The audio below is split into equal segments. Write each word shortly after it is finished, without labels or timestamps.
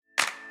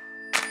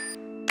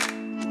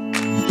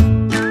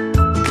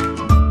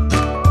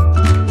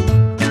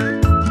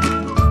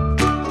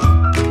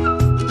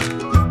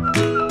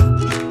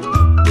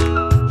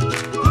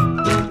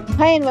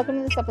and welcome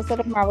to this episode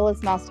of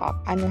Marvelous Mouse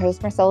Talk. I'm your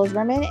host, Marcella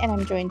Zimmerman, and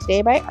I'm joined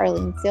today by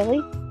Arlene Sealy.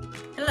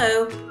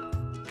 Hello.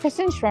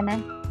 Kristen Schwimmer.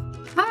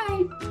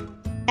 Hi.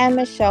 And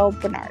Michelle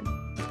Bernard.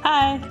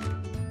 Hi.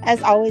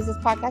 As always, this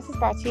podcast is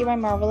brought to you by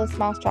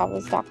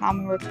MarvelousMouseTravels.com,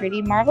 and we're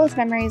creating marvelous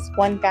memories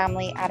one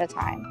family at a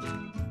time.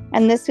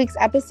 And this week's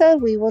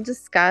episode, we will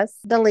discuss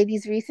the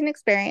ladies' recent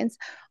experience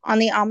on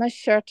the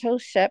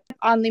AMAWaterways ship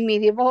on the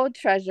medieval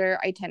treasure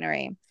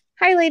itinerary.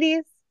 Hi,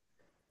 ladies.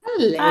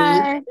 Hello.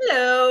 Hi.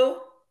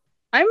 Hello.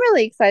 I'm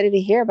really excited to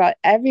hear about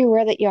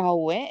everywhere that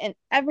y'all went and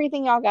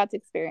everything y'all got to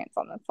experience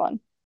on this one.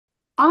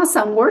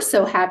 Awesome. We're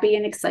so happy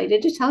and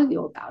excited to tell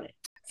you about it.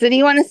 So do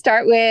you want to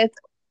start with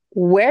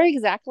where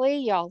exactly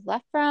y'all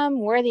left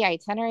from, where the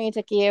itinerary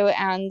took you,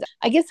 and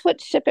I guess what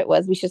ship it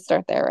was? We should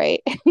start there,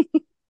 right?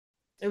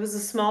 It was a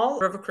small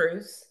river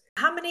cruise.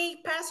 How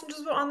many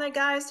passengers were on that,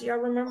 guys? Do y'all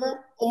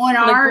remember? On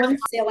our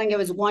sailing, it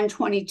was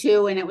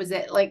 122 and it was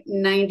at like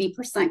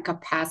 90%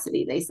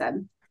 capacity, they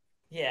said.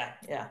 Yeah.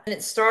 And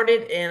it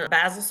started in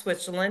Basel,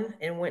 Switzerland,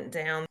 and went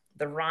down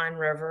the Rhine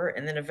River,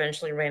 and then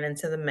eventually ran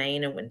into the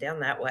Main and went down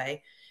that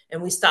way.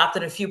 And we stopped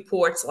at a few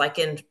ports like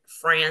in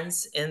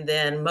France, and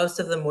then most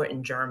of them were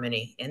in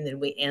Germany. And then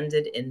we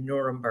ended in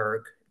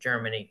Nuremberg,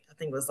 Germany. I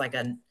think it was like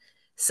a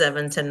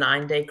 7 to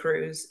 9 day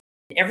cruise.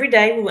 Every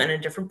day we went in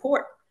a different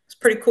port. It's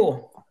pretty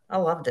cool. I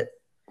loved it.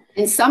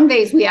 And some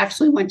days we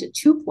actually went to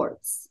 2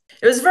 ports.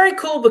 It was very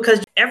cool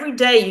because every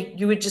day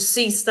you would just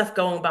see stuff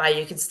going by.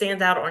 You could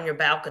stand out on your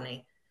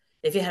balcony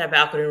if you had a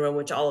balcony room,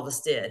 which all of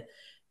us did.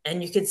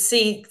 And you could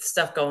see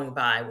stuff going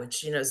by,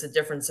 which, is the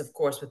difference, of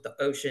course, with the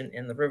ocean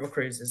and the river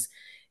cruises,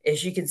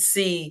 is you could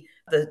see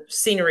the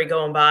scenery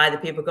going by, the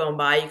people going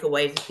by. You could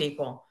wave to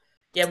people.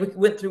 Yeah, we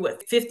went through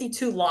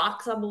 52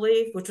 locks, I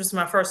believe, which was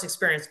my first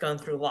experience going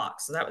through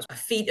locks. So that was a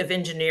feat of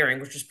engineering,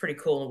 which was pretty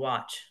cool to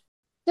watch.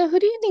 So who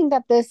do you think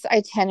that this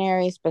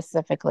itinerary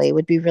specifically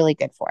would be really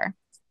good for?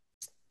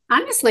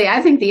 Honestly,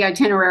 I think the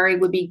itinerary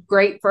would be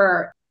great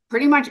for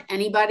pretty much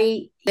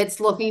anybody that's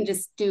looking to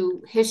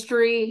do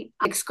history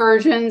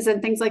excursions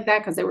and things like that,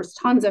 because there was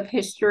tons of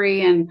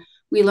history and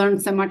we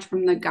learned so much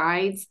from the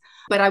guides.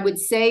 But I would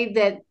say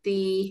that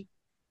the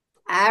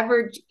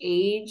average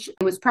age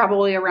was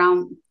probably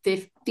around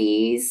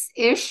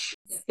 50s-ish,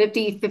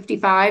 50,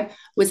 55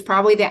 was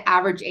probably the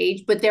average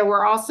age. But there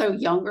were also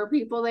younger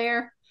people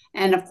there.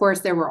 And of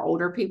course, there were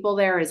older people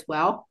there as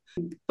well.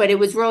 But it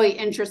was really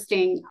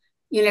interesting,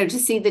 to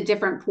see the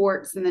different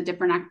ports and the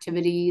different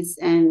activities.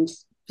 And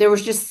there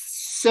was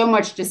just so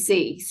much to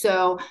see.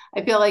 So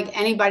I feel like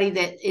anybody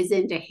that is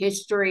into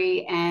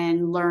history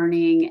and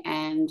learning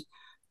and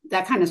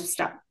that kind of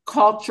stuff,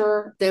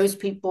 culture, those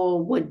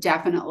people would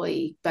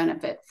definitely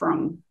benefit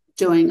from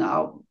doing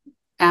a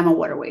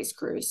AMAWaterways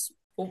cruise.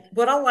 Well,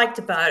 what I liked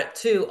about it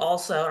too,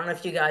 also, I don't know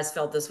if you guys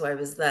felt this way,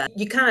 was that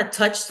you kind of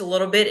touched a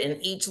little bit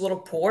in each little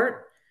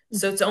port.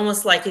 So it's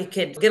almost like you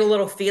could get a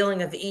little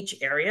feeling of each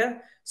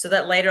area so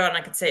that later on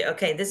I could say,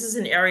 okay, this is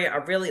an area I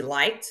really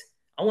liked.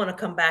 I want to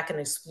come back and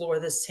explore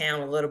this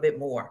town a little bit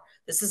more.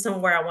 This is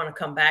somewhere I want to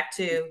come back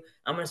to.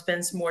 I'm going to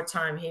spend some more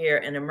time here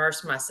and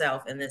immerse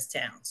myself in this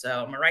town. So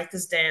I'm going to write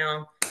this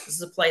down. This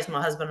is a place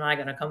my husband and I are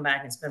going to come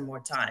back and spend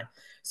more time.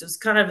 So it's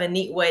kind of a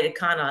neat way to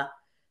kind of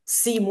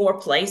see more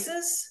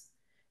places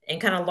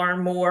and kind of learn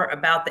more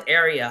about the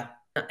area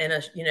in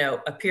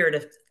a period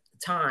of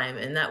time.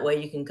 And that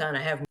way you can kind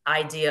of have an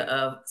idea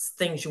of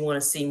things you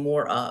want to see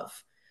more of.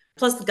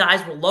 Plus the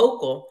guys were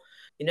local.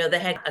 They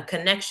had a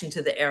connection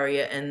to the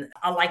area, and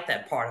I like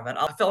that part of it.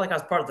 I felt like I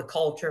was part of the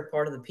culture,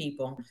 part of the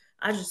people.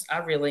 I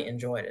really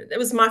enjoyed it. It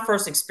was my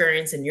first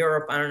experience in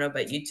Europe. I don't know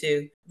about you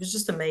two. It was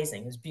just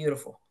amazing. It was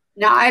beautiful.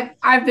 Now,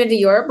 I've been to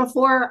Europe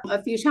before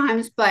a few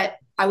times, but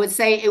I would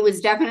say it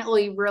was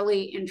definitely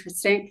really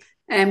interesting.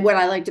 And what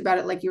I liked about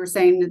it, like you were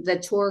saying, the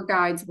tour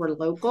guides were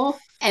local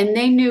and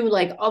they knew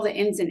like all the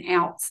ins and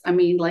outs. I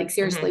mean, like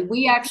seriously,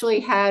 we actually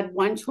had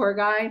one tour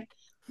guide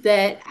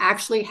that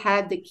actually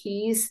had the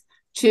keys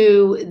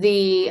to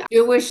the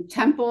Jewish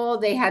temple.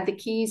 They had the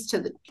keys to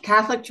the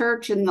Catholic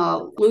Church and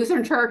the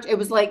Lutheran Church. It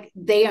was like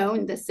they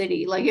owned the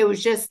city. Like it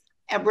was just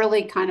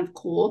really kind of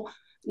cool,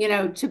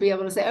 to be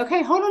able to say,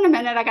 okay, hold on a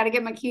minute, I got to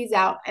get my keys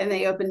out. And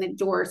they opened the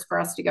doors for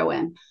us to go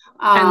in.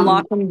 And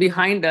lock them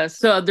behind us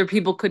so other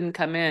people couldn't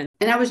come in.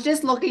 And I was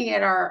just looking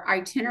at our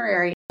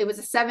itinerary. It was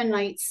a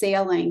 7-night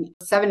sailing,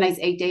 7 nights,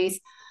 8 days.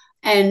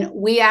 And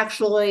we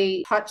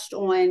actually touched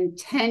on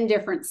 10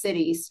 different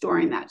cities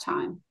during that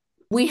time.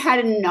 We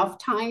had enough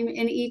time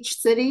in each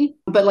city,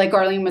 but like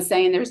Arlene was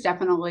saying, there's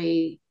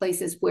definitely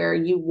places where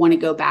you want to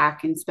go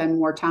back and spend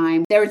more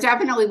time. There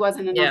definitely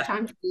wasn't enough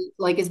time to eat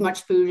like as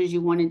much food as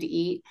you wanted to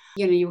eat.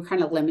 You were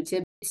kind of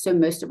limited. So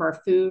most of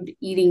our food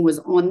eating was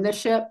on the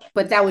ship,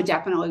 but that would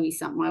definitely be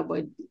something I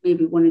would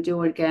maybe want to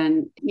do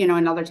again,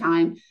 another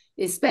time,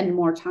 is spend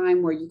more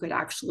time where you could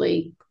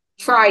actually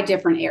try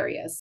different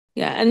areas.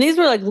 Yeah. And these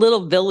were like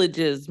little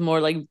villages,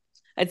 more like,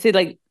 I'd say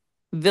like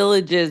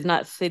villages,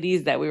 not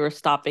cities that we were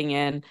stopping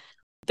in.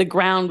 The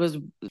ground was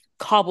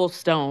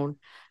cobblestone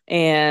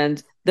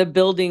and the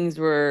buildings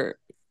were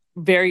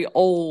very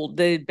old.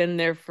 They'd been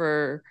there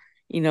for,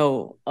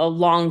 a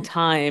long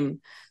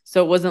time.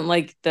 So it wasn't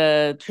like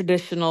the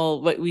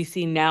traditional, what we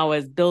see now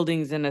as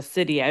buildings in a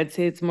city. I'd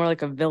say it's more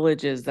like a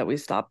villages that we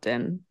stopped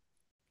in.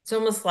 It's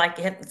almost like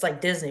it's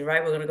like Disney,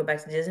 right? We're going to go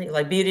back to Disney,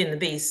 like Beauty and the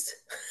Beast.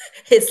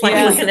 It's like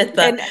looking at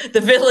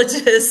the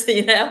villages,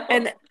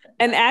 And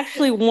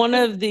actually, one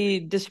of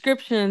the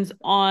descriptions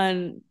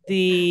on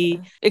the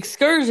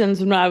excursions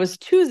when I was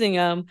choosing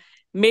them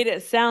made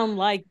it sound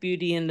like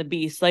Beauty and the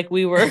Beast, like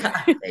we were,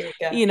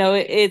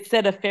 it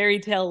said a fairy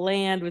tale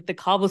land with the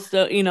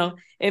cobblestone,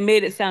 it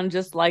made it sound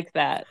just like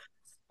that.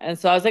 And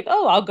so I was like,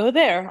 oh, I'll go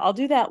there. I'll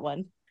do that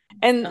one.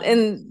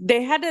 And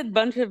they had a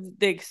bunch of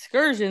the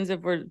excursions,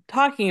 if we're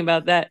talking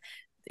about that.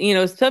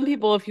 Some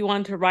people, if you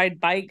wanted to ride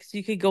bikes,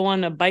 you could go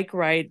on a bike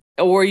ride,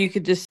 or you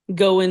could just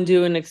go and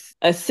do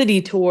a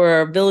city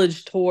tour, a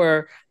village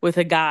tour with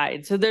a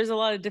guide. So there's a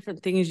lot of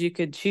different things you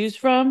could choose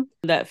from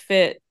that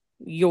fit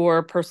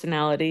your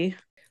personality.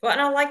 Well,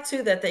 and I like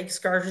too that the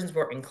excursions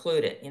were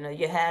included.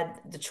 You had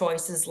the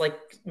choices, like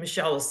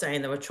Michelle was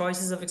saying, there were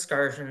choices of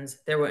excursions.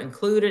 They were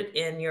included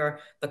in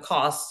the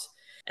cost,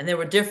 and there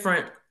were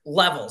different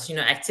levels,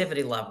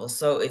 activity levels.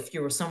 So if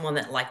you were someone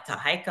that liked to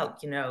hike up,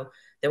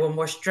 there were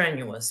more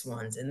strenuous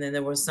ones. And then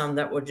there were some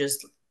that were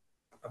just,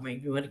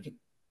 you want to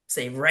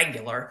say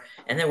regular.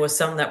 And there were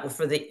some that were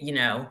for the,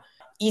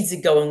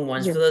 easygoing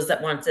ones, for those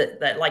that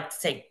that like to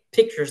take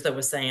pictures, that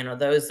was saying, or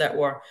those that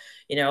were,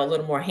 a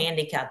little more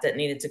handicapped that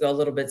needed to go a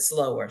little bit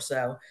slower.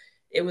 So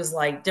it was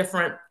like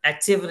different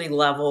activity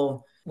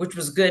level, which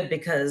was good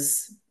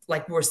because,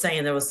 like we were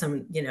saying, there was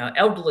some,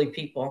 elderly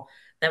people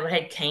that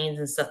had canes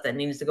and stuff that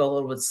needed to go a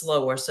little bit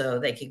slower so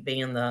they could be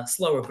in the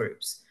slower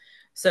groups.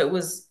 So it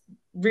was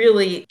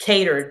really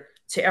catered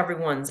to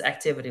everyone's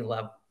activity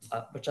level,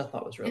 which I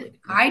thought was really good.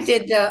 I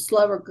did the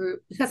slower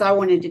group because I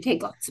wanted to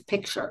take lots of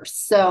pictures.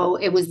 So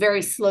it was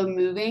very slow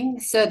moving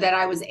so that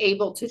I was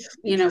able to,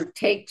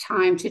 take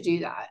time to do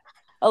that.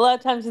 A lot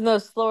of times in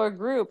those slower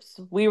groups,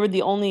 we were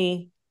the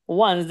only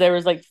ones. There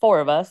was like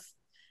 4 of us.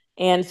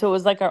 And so it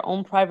was like our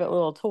own private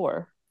little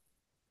tour.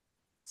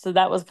 So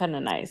that was kind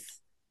of nice.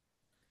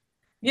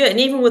 Yeah, and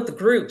even with the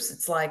groups,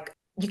 it's like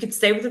you could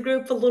stay with the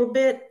group a little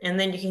bit, and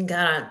then you can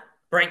kind of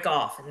break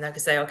off, and they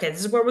could say, okay,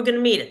 this is where we're going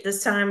to meet at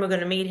this time. We're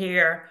going to meet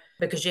here,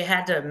 because you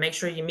had to make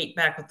sure you meet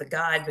back with the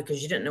guide,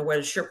 because you didn't know where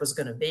the ship was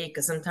going to be,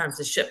 because sometimes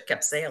the ship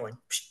kept sailing.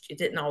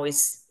 It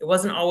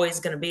wasn't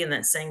always going to be in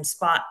that same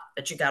spot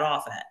that you got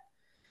off at.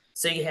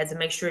 So you had to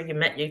make sure you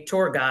met your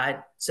tour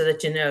guide so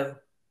that you know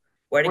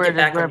where to get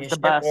back on your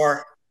ship,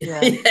 or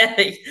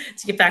to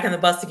get back on the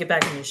bus to get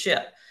back on your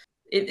ship.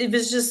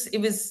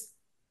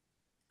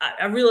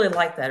 I really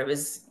like that. It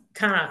was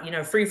kind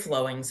of, free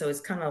flowing. So it's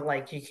kind of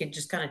like you could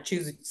just kind of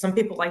choose. Some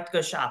people like to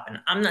go shopping.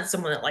 I'm not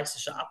someone that likes to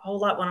shop a whole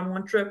lot when I'm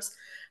on trips.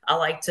 I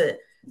like to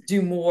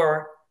do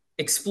more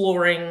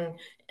exploring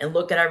and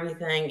look at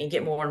everything and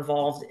get more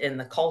involved in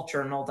the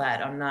culture and all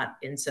that. I'm not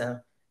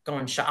into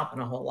going shopping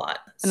a whole lot.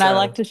 And I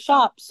like to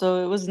shop.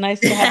 So it was nice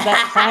to have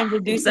that time to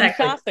do some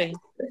shopping.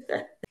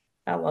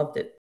 I loved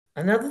it.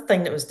 Another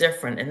thing that was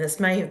different, and this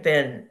may have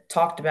been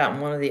talked about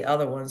in one of the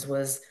other ones,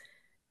 was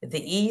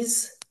the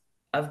ease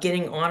of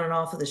getting on and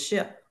off of the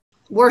ship.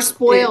 We're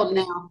spoiled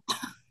now.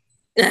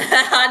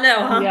 I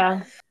know, huh?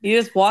 Yeah. You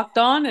just walked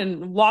on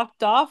and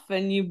walked off,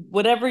 and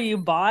whatever you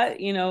bought,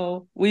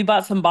 we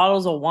bought some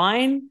bottles of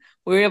wine.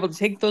 We were able to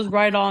take those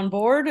right on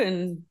board,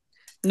 and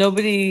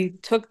nobody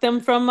took them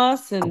from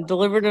us and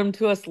delivered them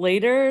to us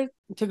later.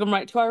 Took them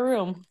right to our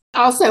room.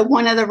 Also,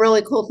 one of the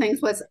really cool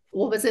things was,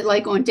 what was it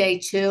like on day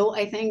 2?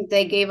 I think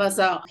they gave us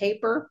a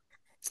paper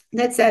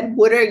that said,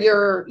 what are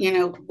your,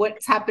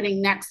 what's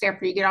happening next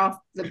after you get off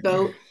the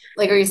boat?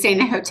 Like, are you staying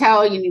in a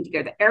hotel? You need to go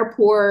to the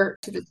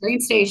airport, to the train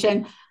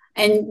station.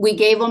 And we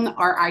gave them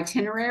our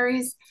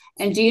itineraries.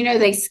 And do you know,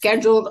 they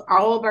scheduled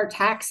all of our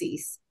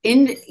taxis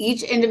in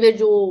each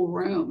individual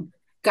room,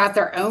 got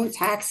their own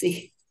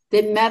taxi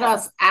that met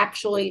us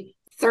actually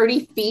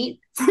 30 feet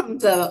from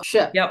the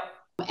ship. Yep.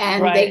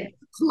 And they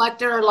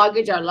collected our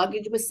luggage. Our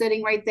luggage was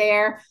sitting right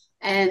there.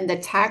 And the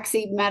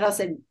taxi met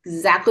us at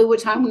exactly what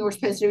time we were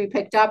supposed to be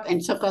picked up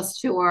and took us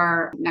to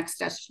our next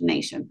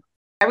destination.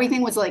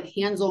 Everything was like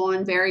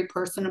hands-on, very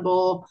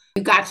personable.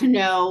 You got to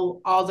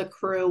know all the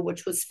crew,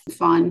 which was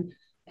fun.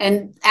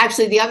 And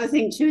actually, the other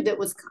thing too that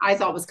I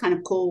thought was kind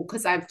of cool,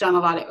 because I've done a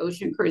lot of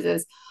ocean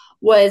cruises,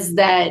 was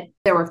that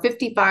there were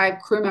 55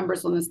 crew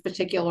members on this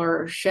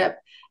particular ship.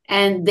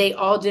 And they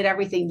all did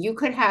everything. You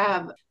could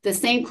have the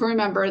same crew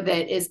member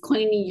that is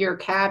cleaning your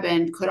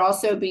cabin, could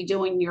also be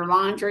doing your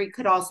laundry,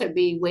 could also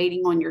be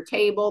waiting on your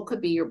table,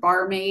 could be your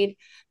barmaid.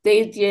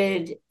 They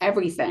did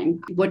everything,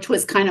 which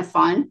was kind of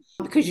fun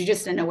because you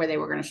just didn't know where they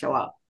were going to show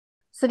up.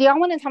 So do y'all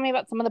want to tell me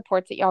about some of the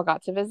ports that y'all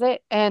got to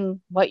visit and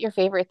what your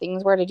favorite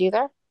things were to do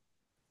there?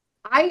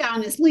 I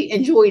honestly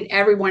enjoyed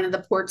every one of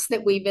the ports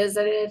that we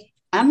visited.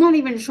 I'm not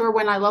even sure,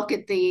 when I look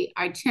at the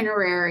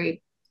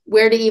itinerary,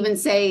 where to even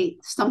say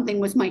something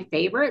was my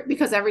favorite,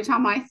 because every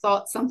time I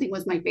thought something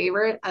was my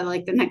favorite, I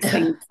like the next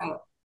thing.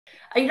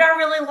 I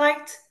really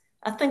liked,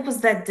 I think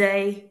was that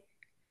day,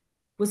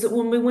 was it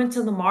when we went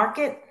to the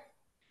market?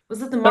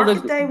 Was it the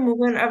market day when we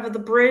went over the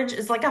bridge?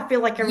 It's like I feel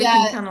like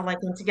everything kind of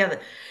like went together.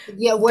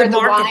 Yeah, where the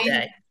market wine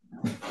day.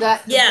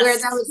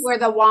 Where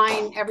the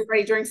wine,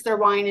 everybody drinks their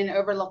wine and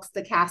overlooks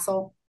the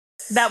castle.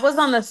 That was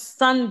on a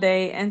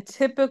Sunday, and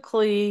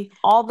typically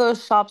all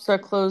those shops are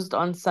closed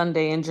on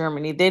Sunday in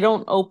Germany. They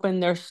don't open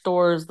their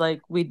stores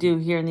like we do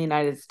here in the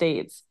United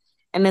States.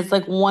 And it's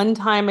like one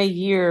time a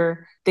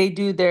year they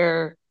do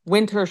their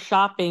winter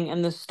shopping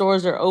and the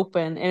stores are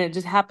open. And it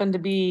just happened to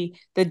be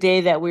the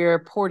day that we were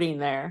porting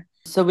there.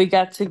 So we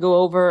got to go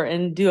over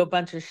and do a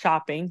bunch of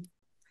shopping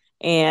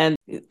and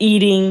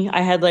eating.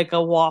 I had like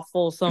a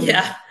waffle, some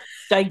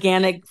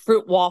gigantic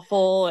fruit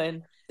waffle.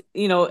 And,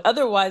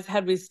 otherwise,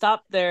 had we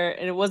stopped there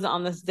and it wasn't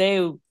on this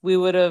day, we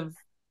would have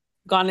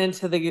gone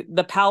into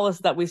the palace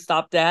that we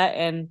stopped at,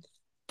 and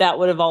that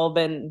would have all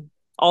been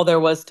all there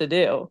was to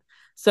do.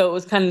 So it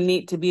was kind of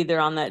neat to be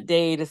there on that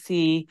day to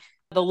see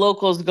the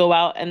locals go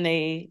out,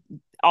 and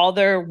all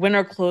their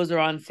winter clothes are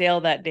on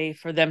sale that day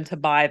for them to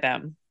buy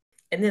them.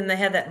 And then they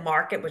had that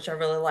market, which I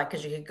really like,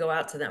 because you could go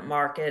out to that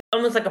market,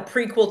 almost like a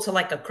prequel to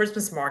like a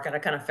Christmas market. I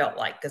kind of felt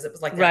like, because it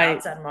was like an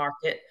outside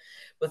market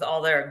with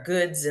all their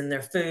goods and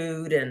their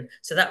food. And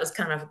so that was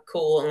kind of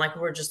cool. And like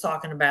we were just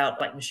talking about,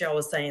 like Michelle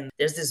was saying,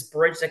 there's this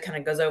bridge that kind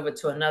of goes over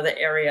to another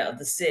area of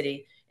the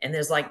city. And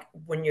there's like,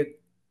 when you're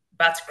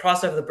about to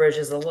cross over the bridge,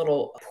 there's a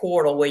little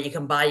portal where you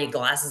can buy your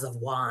glasses of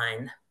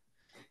wine.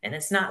 And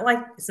it's not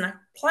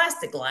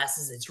plastic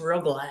glasses, it's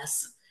real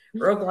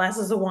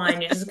glasses of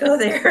wine. You just go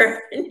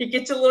there and you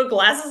get your little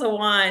glasses of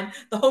wine.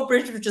 The whole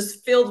bridge was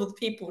just filled with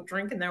people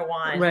drinking their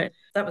wine. Right.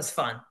 That was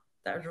fun.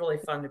 That was really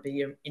fun to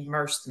be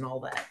immersed in all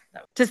that.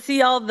 To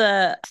see all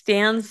the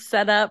stands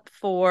set up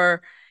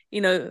for,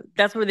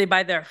 that's where they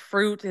buy their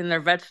fruit and their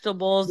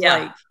vegetables. Yeah.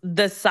 Like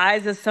the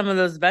size of some of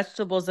those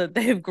vegetables that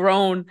they've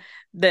grown,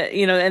 that,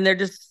 and they're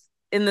just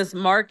in this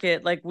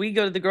market. Like we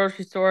go to the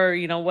grocery store,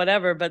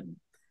 whatever, but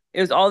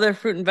it was all their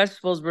fruit and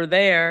vegetables were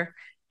there.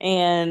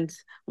 And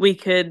we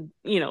could,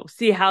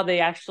 see how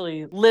they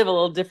actually live a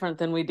little different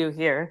than we do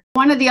here.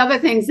 One of the other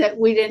things that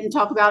we didn't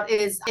talk about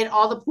is in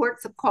all the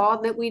ports of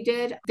call that we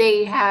did,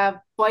 they have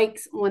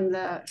bikes on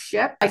the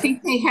ship. I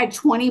think they had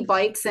 20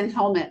 bikes and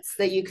helmets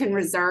that you can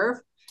reserve.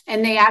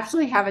 And they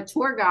actually have a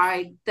tour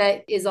guide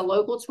that is a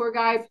local tour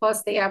guide.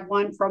 Plus they have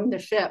one from the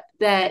ship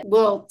that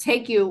will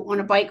take you on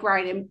a bike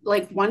ride. And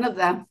like one of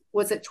them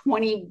was a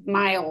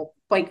 20-mile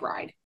bike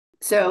ride.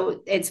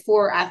 So it's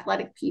for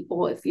athletic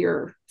people if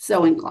you're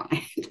so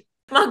inclined.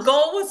 My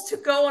goal was to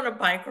go on a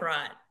bike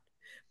ride.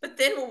 But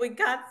then when we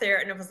got there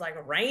and it was like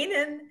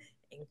raining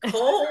and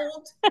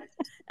cold,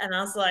 and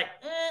I was like,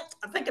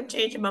 I think I'm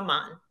changing my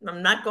mind.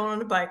 I'm not going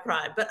on a bike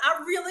ride. But I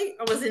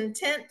was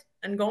intent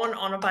on going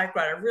on a bike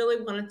ride. I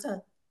really wanted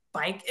to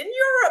bike in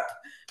Europe,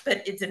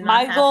 but it did not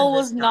happen. My goal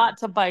was not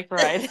to bike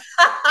ride.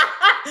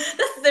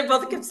 They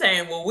both kept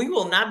saying, well, we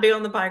will not be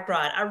on the bike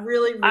ride.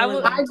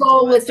 My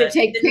goal was to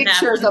take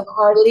pictures of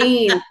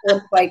Arlene on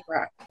the bike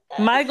ride.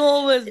 My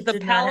goal was the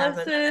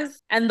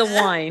palaces and the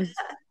wine.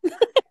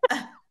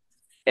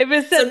 If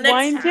it said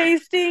wine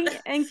tasting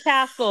and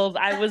castles,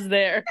 I was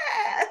there.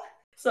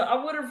 So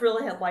I would have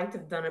really liked to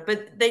have done it,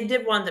 but they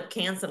did wind up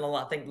canceling a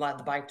lot of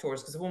the bike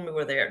tours, because when we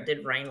were there, it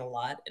did rain a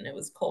lot and it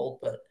was cold,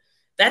 but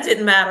that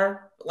didn't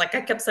matter. Like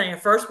I kept saying,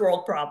 first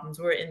world problems.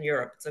 We're in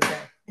Europe. It's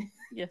okay.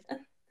 Yeah.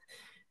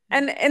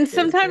 And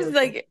sometimes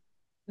like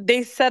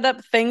they set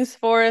up things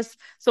for us.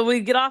 So we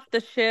get off the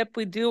ship,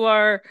 we do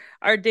our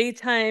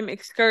daytime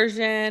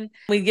excursion.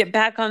 We get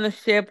back on the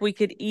ship, we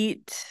could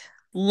eat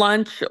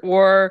lunch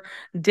or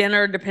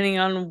dinner, depending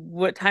on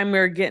what time we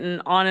were getting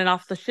on and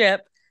off the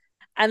ship.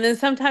 And then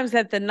sometimes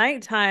at the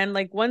nighttime,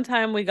 like one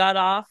time we got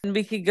off and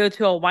we could go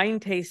to a wine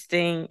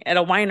tasting at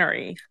a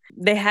winery.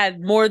 They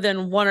had more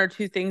than one or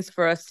two things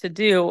for us to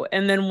do.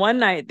 And then one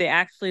night they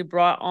actually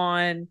brought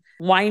on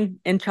wine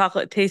and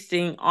chocolate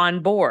tasting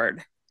on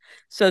board.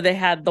 So they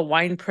had the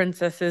wine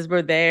princesses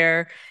were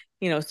there,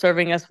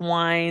 serving us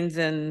wines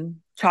and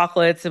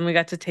chocolates, and we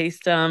got to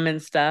taste them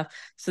and stuff.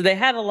 So they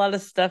had a lot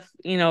of stuff,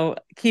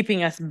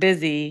 keeping us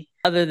busy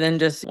other than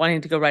just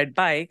wanting to go ride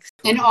bikes.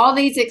 And all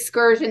these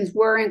excursions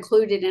were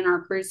included in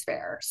our cruise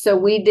fare. So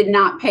we did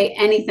not pay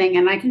anything.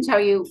 And I can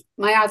tell you,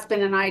 my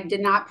husband and I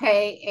did not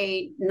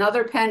pay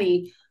another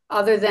penny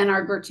other than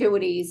our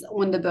gratuities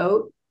on the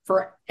boat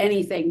for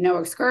anything. No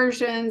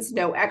excursions,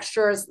 no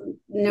extras,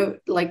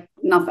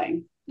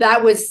 nothing.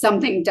 That was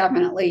something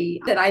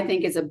definitely that I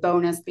think is a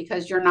bonus,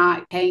 because you're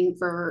not paying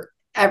for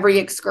every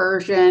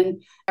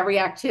excursion, every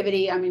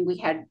activity. I mean, we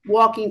had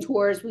walking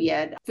tours, we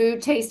had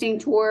food tasting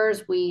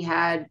tours, we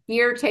had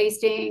beer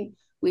tasting,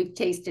 we've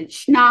tasted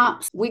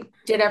schnapps, we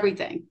did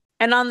everything.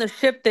 And on the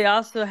ship, they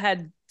also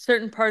had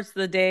certain parts of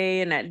the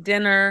day, and at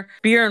dinner,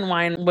 beer and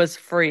wine was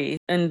free,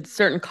 and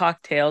certain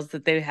cocktails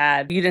that they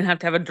had. You didn't have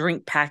to have a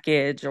drink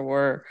package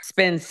or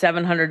spend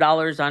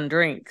 $700 on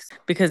drinks,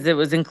 because it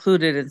was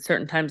included at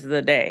certain times of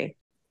the day.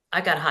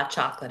 I got hot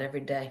chocolate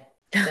every day.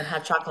 That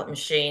hot chocolate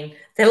machine.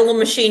 That little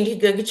machine, you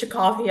go get your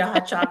coffee, your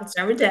hot chocolates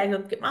every day. I go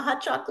get my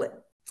hot chocolate.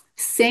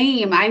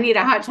 Same. I need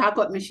a hot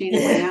chocolate machine.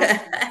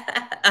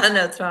 I know,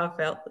 that's how I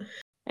felt.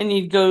 and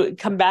you'd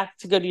come back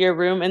to go to your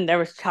room and there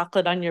was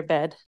chocolate on your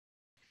bed.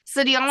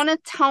 So do y'all want to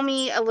tell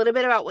me a little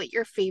bit about what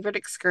your favorite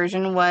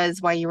excursion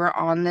was while you were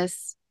on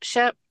this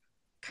ship?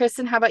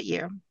 Kristen, how about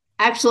you?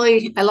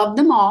 Actually, I love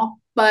them all,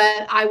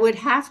 but I would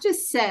have to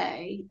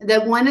say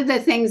that one of the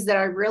things that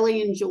I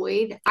really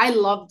enjoyed, I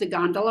loved the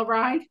gondola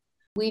ride.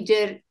 We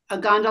did a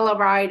gondola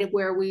ride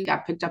where we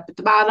got picked up at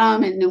the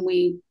bottom and then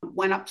we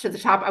went up to the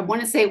top. I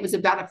want to say it was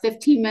about a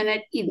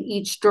 15-minute in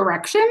each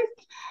direction.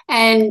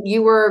 And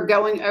you were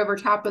going over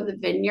top of the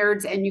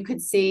vineyards and you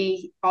could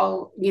see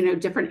all,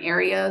 different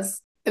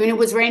areas. I mean, it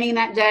was raining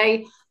that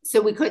day, so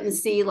we couldn't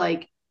see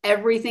like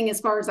everything as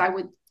far as I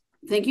would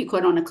think you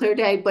could on a clear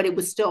day, but it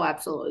was still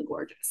absolutely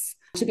gorgeous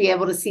to be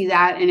able to see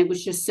that. And it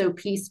was just so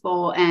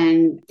peaceful.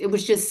 And it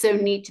was just so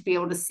neat to be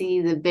able to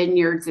see the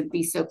vineyards and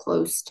be so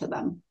close to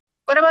them.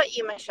 What about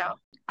you,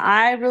 Michelle?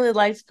 I really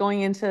liked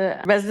going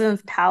into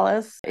Residence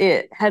Palace.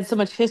 It had so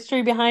much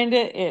history behind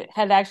it. It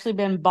had actually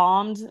been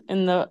bombed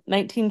in the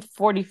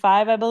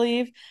 1945, I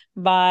believe,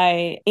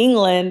 by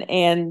England,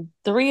 and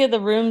 3 of the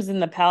rooms in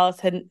the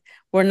palace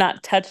were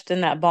not touched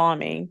in that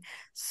bombing.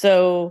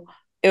 So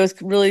it was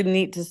really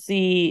neat to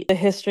see the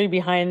history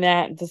behind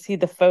that, to see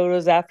the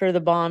photos after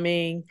the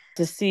bombing,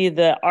 to see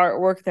the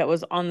artwork that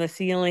was on the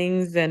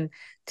ceilings, and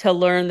to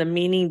learn the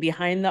meaning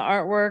behind the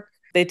artwork.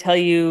 They tell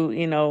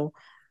you,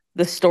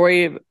 the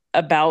story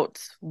about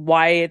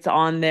why it's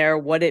on there,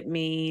 what it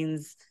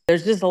means.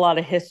 There's just a lot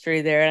of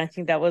history there. And I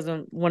think that was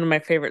one of my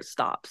favorite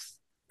stops.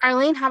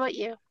 Arlene, how about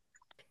you?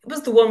 It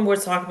was the one we were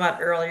talking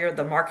about earlier,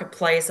 the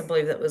marketplace. I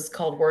believe that was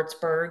called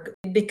Würzburg,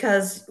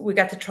 because we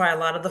got to try a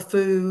lot of the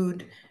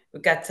food.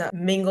 We got to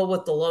mingle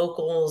with the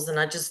locals, and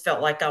I just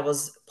felt like I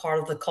was part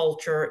of the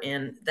culture,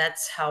 and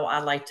that's how I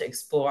like to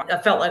explore.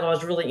 I felt like I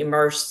was really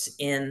immersed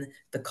in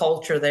the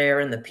culture there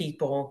and the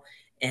people,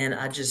 and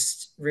I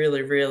just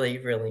really, really,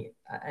 really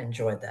I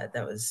enjoyed that.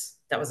 That was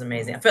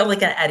amazing. I felt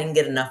like I didn't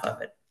get enough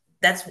of it.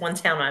 That's one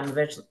town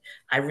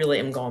I really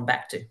am going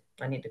back to.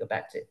 I need to go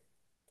back to. It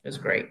was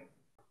great.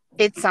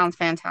 It sounds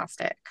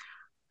fantastic.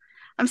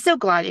 I'm so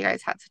glad you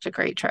guys had such a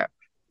great trip.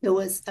 It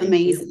was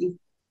amazing.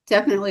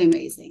 Definitely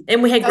amazing.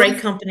 And we had great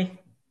company.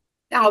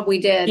 Oh, we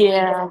did.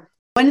 Yeah.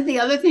 One of the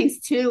other things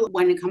too,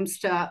 when it comes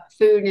to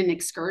food and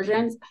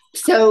excursions,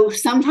 so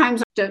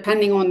sometimes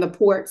depending on the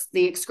ports,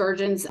 the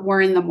excursions were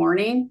in the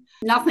morning.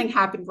 Nothing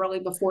happened really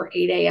before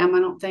 8 a.m., I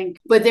don't think.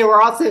 But there were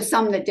also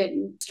some that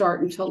didn't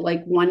start until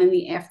like 1 in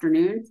the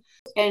afternoon.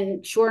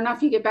 And sure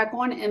enough, you get back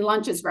on and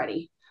lunch is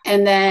ready.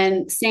 And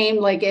then same,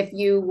 like if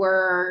you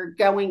were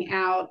going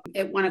out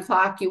at 1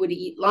 o'clock, you would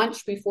eat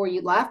lunch before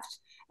you left.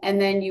 And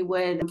then you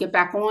would get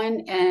back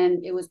on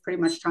and it was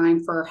pretty much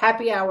time for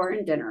happy hour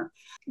and dinner.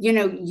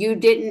 You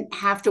didn't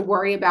have to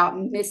worry about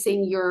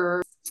missing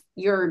your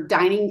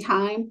dining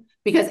time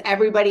because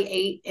everybody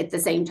ate at the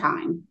same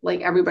time.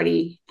 Like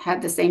everybody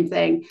had the same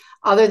thing,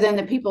 other than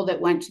the people that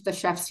went to the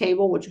chef's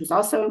table, which was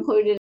also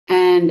included.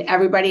 And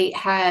everybody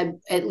had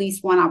at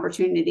least one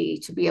opportunity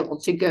to be able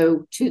to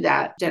go to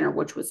that dinner,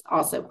 which was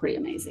also pretty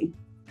amazing.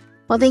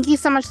 Well, thank you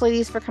so much,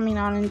 ladies, for coming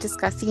on and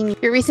discussing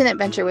your recent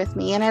adventure with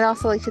me. And I'd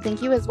also like to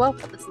thank you as well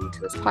for listening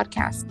to this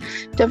podcast.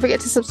 Don't forget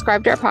to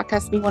subscribe to our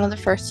podcast to be one of the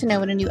first to know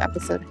when a new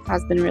episode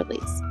has been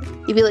released.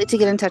 If you'd like to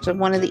get in touch with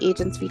one of the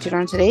agents featured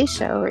on today's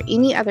show or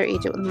any other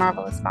agent with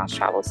Marvelous Mouse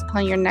Travels to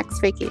plan your next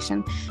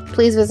vacation,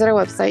 please visit our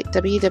website,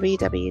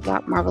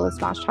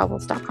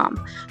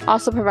 www.marvelousmousetravels.com. I'll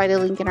also provide a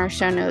link in our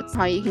show notes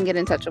how you can get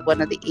in touch with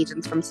one of the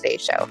agents from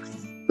today's show.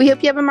 We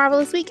hope you have a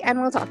marvelous week,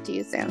 and we'll talk to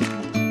you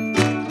soon.